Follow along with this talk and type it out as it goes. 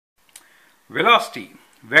Velocity,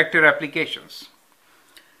 vector applications.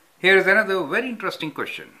 Here is another very interesting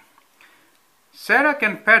question. Sarah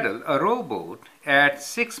can pedal a rowboat at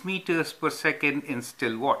 6 meters per second in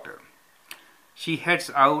still water. She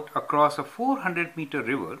heads out across a 400-meter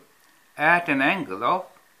river at an angle of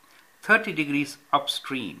 30 degrees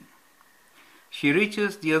upstream. She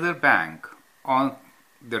reaches the other bank on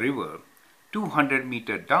the river 200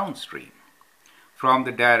 meters downstream from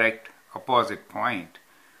the direct opposite point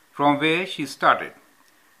from where she started.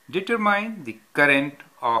 Determine the current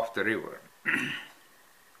of the river.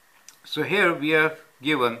 So here we have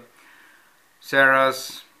given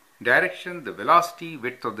Sarah's direction, the velocity,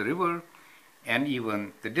 width of the river, and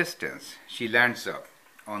even the distance she lands up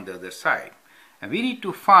on the other side. And we need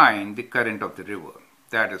to find the current of the river.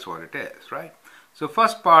 That is what it is, right? So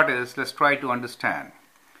first part is, let's try to understand.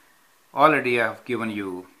 Already I have given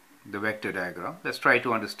you the vector diagram. Let's try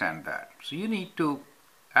to understand that. So you need to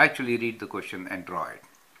actually read the question and draw it.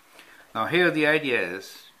 Now here the idea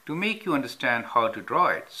is to make you understand how to draw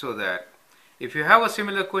it so that if you have a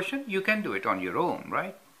similar question, you can do it on your own,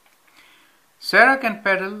 right? Sarah can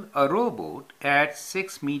pedal a rowboat at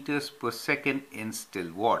 6 meters per second in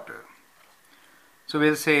still water. So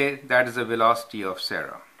we'll say that is the velocity of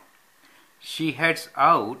Sarah. She heads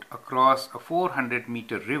out across a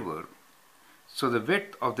 400-meter river. So the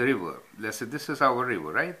width of the river, let's say this is our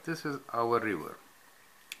river, right? This is our river.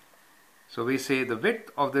 So we say the width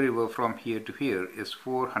of the river from here to here is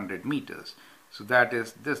 400 meters. So that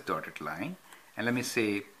is this dotted line. And let me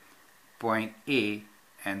say point A,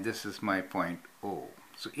 and this is my point O.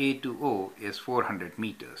 So A to O is 400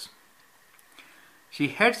 meters. She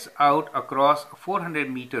heads out across a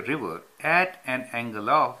 400-meter river at an angle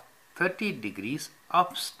of 30 degrees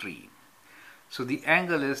upstream. So the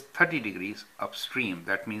angle is 30 degrees upstream.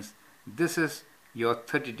 That means this is your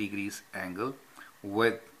 30 degrees angle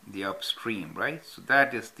with the upstream, right? So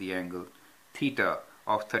that is the angle theta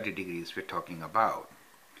of 30 degrees we're talking about.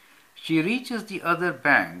 She reaches the other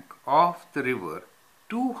bank of the river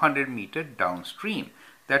 200 meters downstream.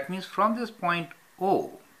 That means from this point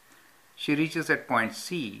O, she reaches at point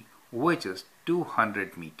C, which is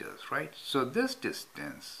 200 meters, right? So this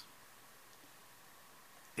distance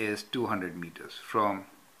is 200 meters from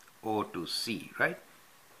O to C, right?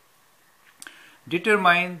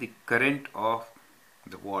 Determine the current of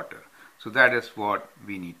the water. So that is what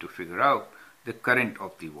we need to figure out, the current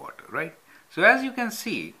of the water, right? So as you can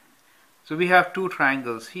see, so we have two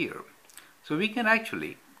triangles here. So we can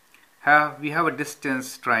actually have a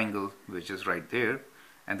distance triangle which is right there,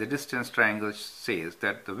 and the distance triangle says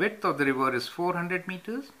that the width of the river is 400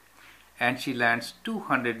 meters and she lands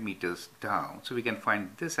 200 meters down. So we can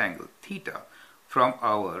find this angle theta from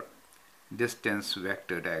our distance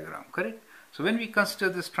vector diagram, correct? So when we consider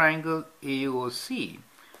this triangle AOC,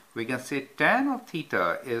 we can say tan of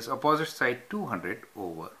theta is opposite side 200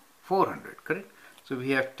 over 400, correct? So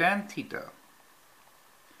we have tan theta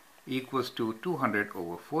equals to 200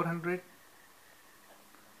 over 400.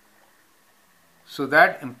 So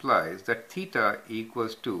that implies that theta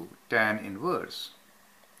equals to tan inverse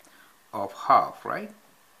of half, right?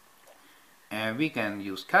 And we can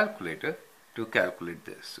use calculator to calculate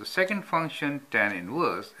this. So second function tan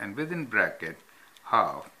inverse, and within bracket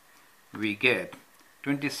half, we get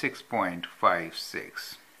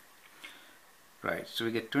 26.56. Right, so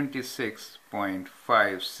we get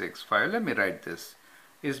 26.565. Let me write this.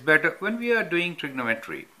 Is better when we are doing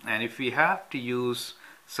trigonometry, and if we have to use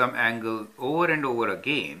some angle over and over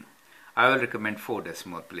again, I will recommend 4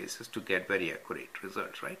 decimal places to get very accurate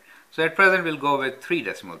results, right? So at present we'll go with 3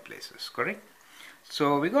 decimal places, correct?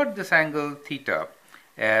 So we got this angle theta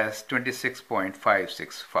as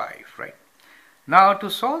 26.565, right? Now to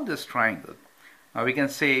solve this triangle, we can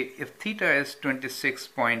say if theta is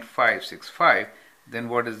 26.565, then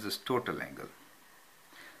what is this total angle?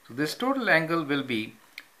 So this total angle will be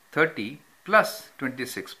 30 plus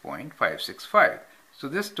 26.565. So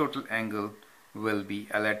this total angle will be,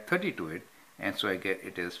 I'll add 30 to it, and so I get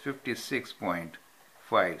it is 56.565.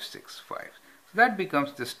 So that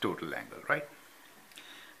becomes this total angle, right?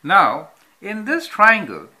 Now in this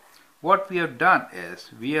triangle, what we have done is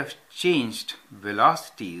we have changed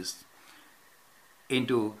velocities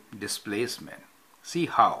into displacement. See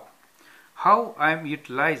how? How I am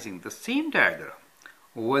utilizing the same diagram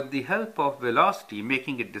with the help of velocity,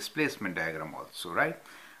 making it displacement diagram also, right?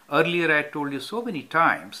 Earlier I told you so many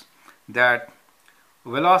times that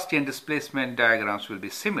velocity and displacement diagrams will be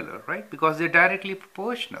similar, right? Because they're directly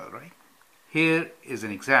proportional, right? Here is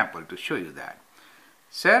an example to show you that.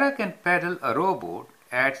 Sarah can pedal a rowboat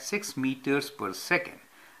at 6 meters per second.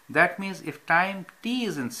 That means if time t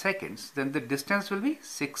is in seconds, then the distance will be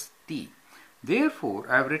 6t. Therefore,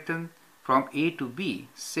 I have written from A to B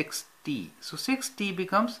 6t. So 6t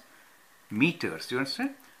becomes meters. You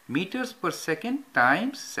understand? Meters per second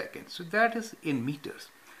times second. So that is in meters.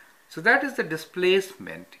 So that is the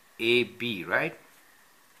displacement AB, right?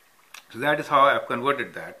 So that is how I have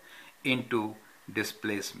converted that into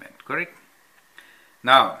displacement, correct?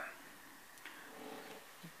 Now,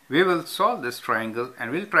 we will solve this triangle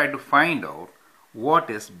and we'll try to find out what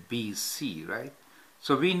is BC, right?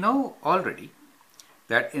 So we know already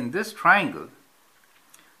that in this triangle,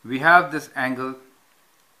 we have this angle,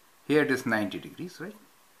 here it is 90 degrees, right?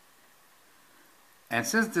 And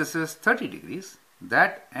since this is 30 degrees,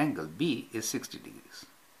 that angle B is 60 degrees.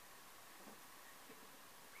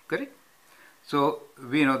 Correct? So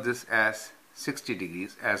we know this as 60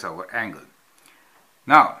 degrees as our angle.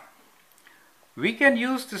 Now, we can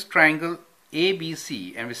use this triangle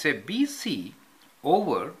ABC and we say BC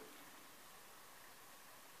over,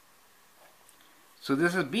 so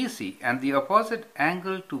this is BC and the opposite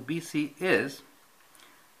angle to BC is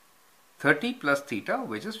 30 plus theta,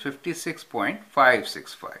 which is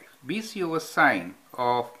 56.565. BC over sine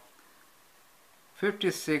of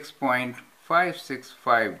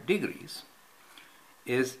 56.565 degrees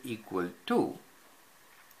is equal to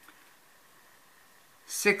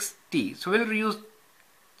 6t. So we'll use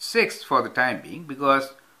 6 for the time being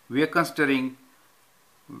because we are considering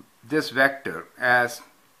this vector as,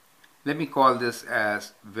 let me call this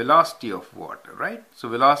as velocity of water, right? So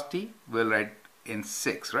velocity we'll write in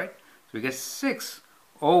 6, right? So we get 6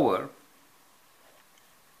 over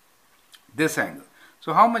this angle.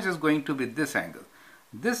 So how much is going to be this angle?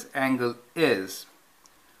 This angle is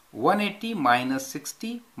 180 minus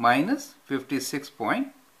 60 minus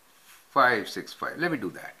 56.565. Let me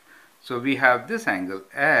do that. So we have this angle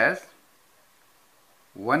as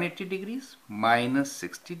 180 degrees minus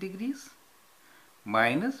 60 degrees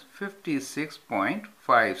minus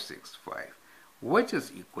 56.565, which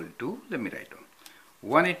is equal to, let me write down,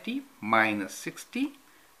 180 minus 60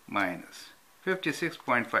 minus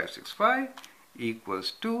 56.565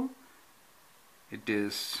 equals to, it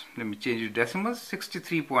is, let me change it to decimals,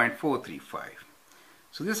 63.435.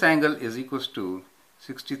 So this angle is equals to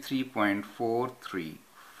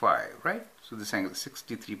 63.435, right? So this angle is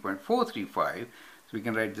 63.435. So we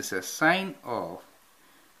can write this as sine of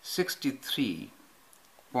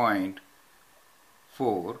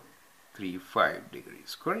 63.435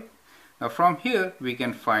 degrees, correct? Now from here we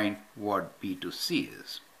can find what B to C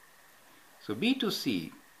is. So B to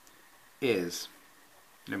C is,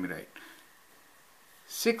 let me write,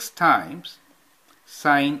 6 times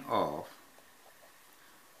sine of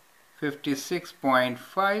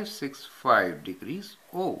 56.565 degrees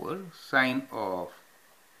over sine of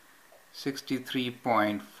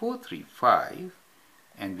 63.435,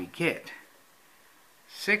 and we get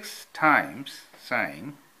 6 times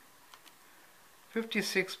sine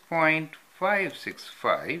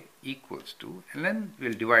 56.565 equals to, and then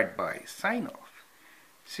we'll divide by sine of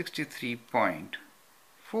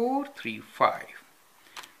 63.435,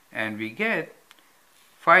 and we get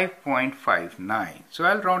 5.59. So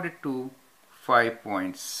I'll round it to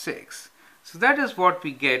 5.6. So that is what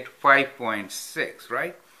we get, 5.6,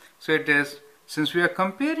 right? So it is, since we are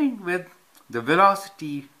comparing with the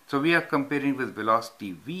velocity, so we are comparing with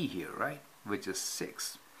velocity v here, right, which is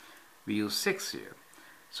 6. We use 6 here.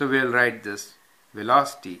 So we'll write this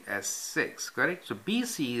velocity as 6, correct? So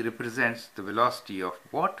BC represents the velocity of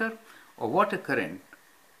water, or water current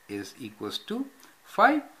is equals to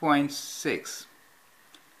 5.6,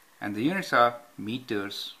 and the units are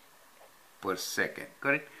meters per second,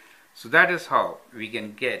 correct? So that is how we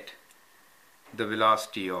can get the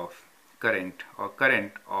velocity of current or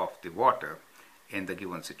current of the water in the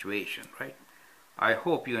given situation, right? I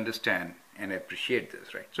hope you understand and appreciate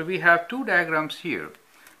this, right? So we have two diagrams here.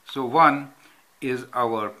 So one is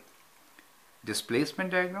our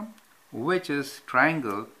displacement diagram, which is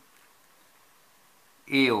triangle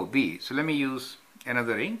AOB. So let me use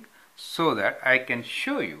another ink so that I can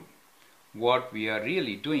show you what we are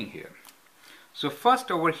really doing here. So first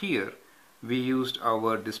over here we used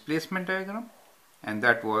our displacement diagram, and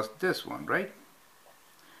that was this one, right?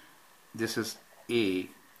 This is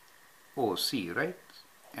AOC, right?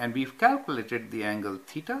 And we've calculated the angle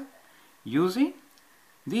theta using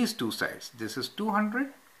these two sides. This is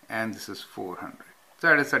 200 and this is 400.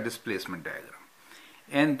 That is a displacement diagram.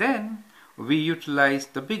 And then we utilize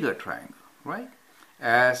the bigger triangle, right,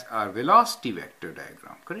 as our velocity vector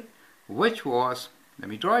diagram, correct? Which was, let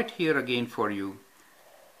me draw it here again for you.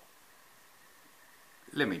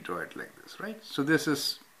 Let me draw it like this, right? So this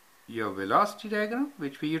is your velocity diagram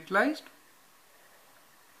which we utilized.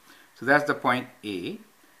 So that's the point A.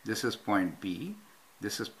 this is point B,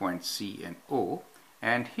 this is point C and O,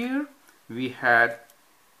 and here we had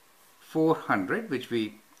 400, which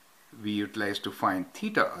we utilized to find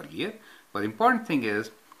theta earlier. But the important thing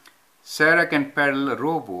is Sarah can pedal a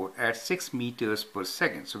rowboat at 6 meters per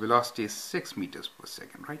second. So velocity is 6 meters per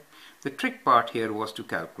second, right? The trick part here was to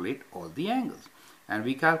calculate all the angles. And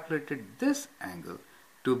we calculated this angle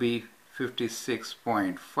to be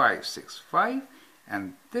 56.565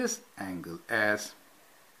 and this angle as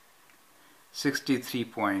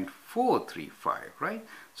 63.435, right?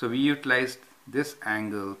 So we utilized this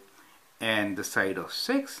angle and the side of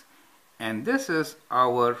 6, and this is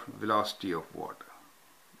our velocity of water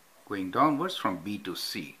going downwards from B to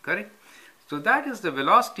C, correct? So that is the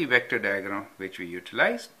velocity vector diagram which we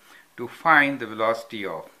utilized to find the velocity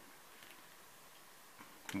of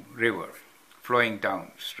river flowing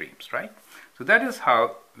down streams, right? So that is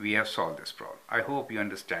how we have solved this problem. I hope you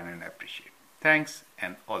understand and appreciate. Thanks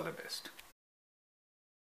and all the best.